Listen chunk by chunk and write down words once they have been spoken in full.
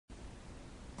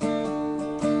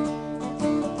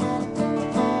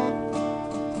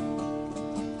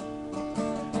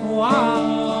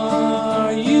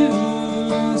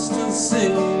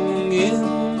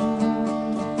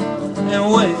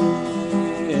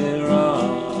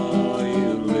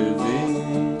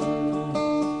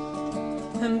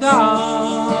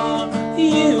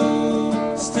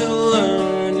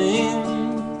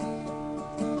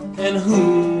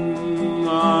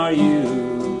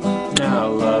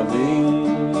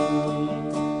loving.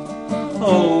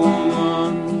 Oh,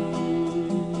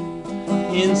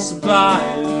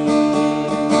 uninspired,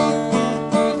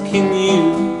 can you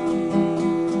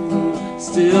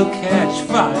still catch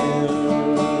fire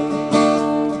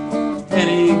and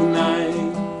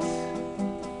ignite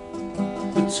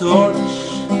the torch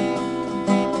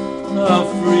of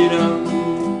freedom?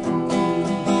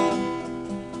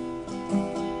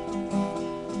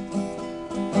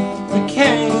 The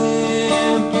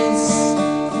campus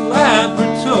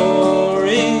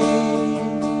laboratory,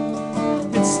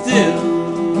 it still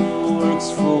works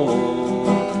for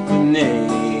the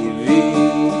Navy.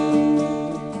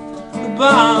 The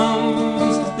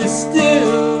bombs, they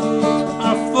still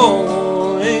are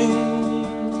falling.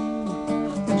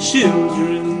 The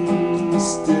children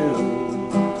still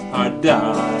are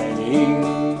dying.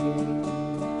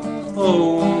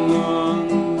 Oh,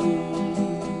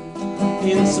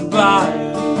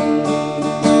 uninspired,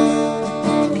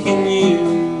 can you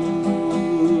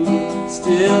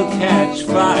still catch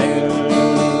fire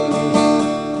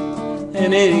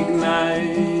and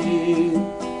ignite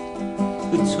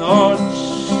the torch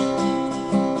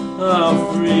of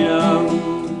freedom?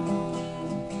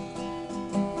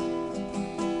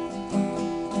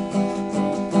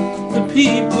 The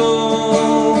people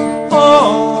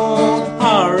all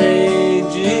are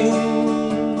raging.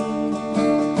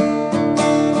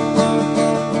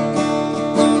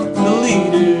 The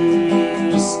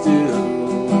leaders still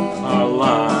are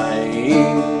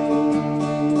lying.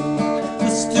 The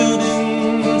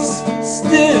students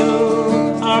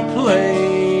still are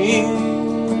playing.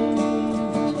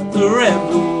 The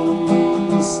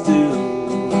rebels still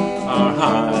are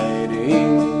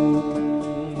hiding.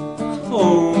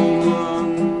 Oh,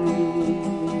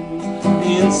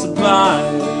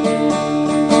 uninspired,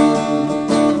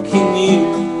 can you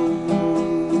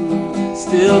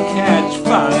still catch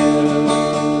fire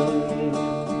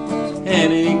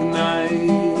and ignite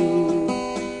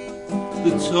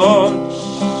the torch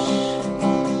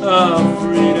of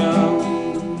freedom?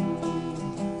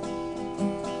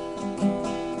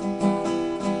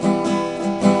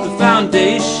 The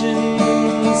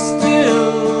foundations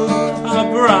still are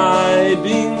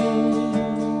bribing.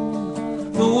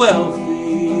 The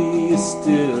wealthy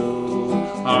still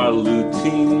are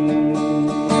looting.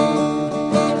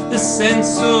 The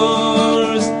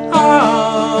censors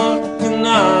are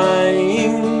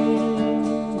denying.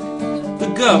 The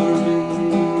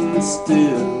government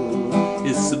still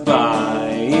is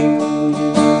buying.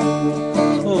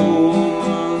 Oh,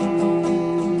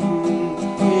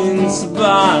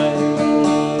 uninspired,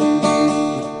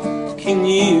 can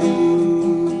you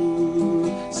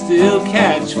still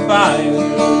catch fire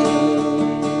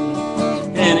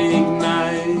and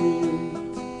ignite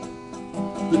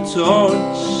the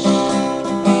torch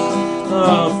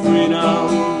of freedom?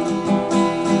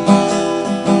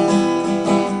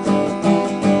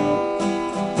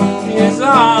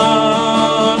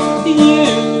 Are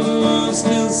you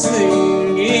still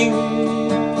singing?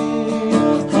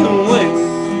 And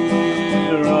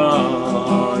where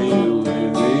are you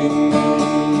living?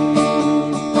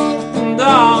 And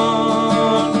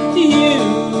are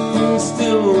you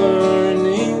still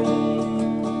learning?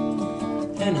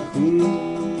 And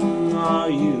whom are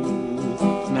you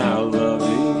now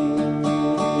loving?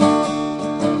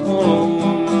 Oh,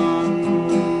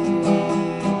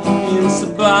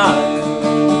 uninspired,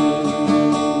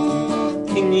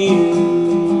 can you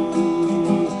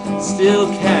still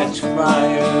catch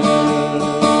fire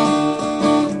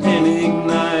and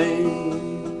ignite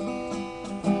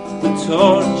the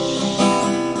torch